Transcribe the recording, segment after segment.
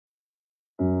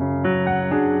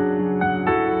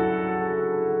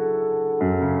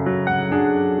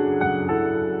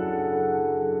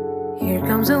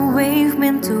comes a wave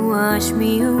meant to wash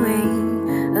me away,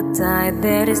 a tide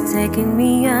that is taking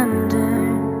me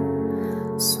under.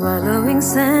 Swallowing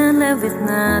sand, left with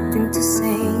nothing to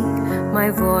say, my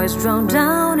voice drowned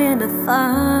down in the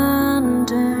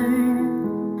thunder.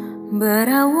 But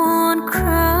I won't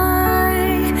cry,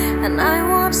 and I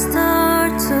won't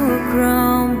start to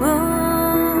crumble.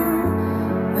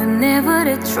 Whenever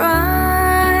they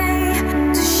try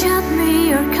to shut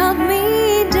me or cut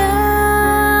me down,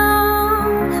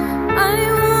 I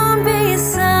won't be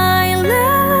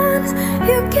silent.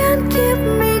 You can't keep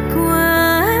me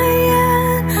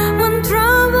quiet. Won't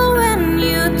trouble when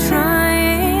you try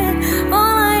it.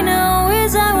 All I know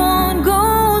is I won't go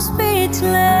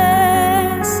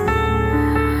speechless.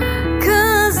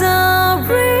 'Cause I'll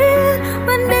breathe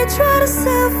when they try to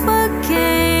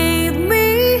suffocate me,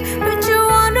 but you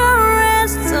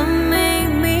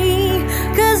underestimate me.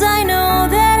 'Cause I know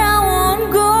that I won't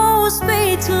go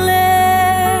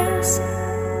speechless.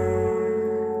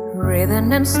 Written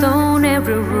in stone,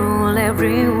 every rule,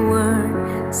 every word,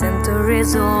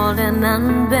 centuries old and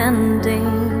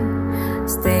unbending.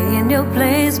 Stay in your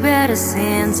place, better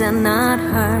sins and not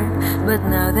hurt. But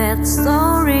now that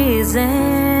story is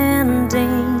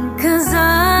ending. 'Cause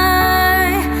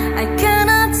I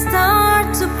cannot start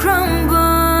to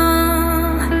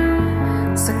crumble.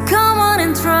 So come on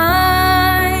and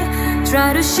try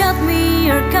to shut me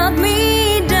or cut me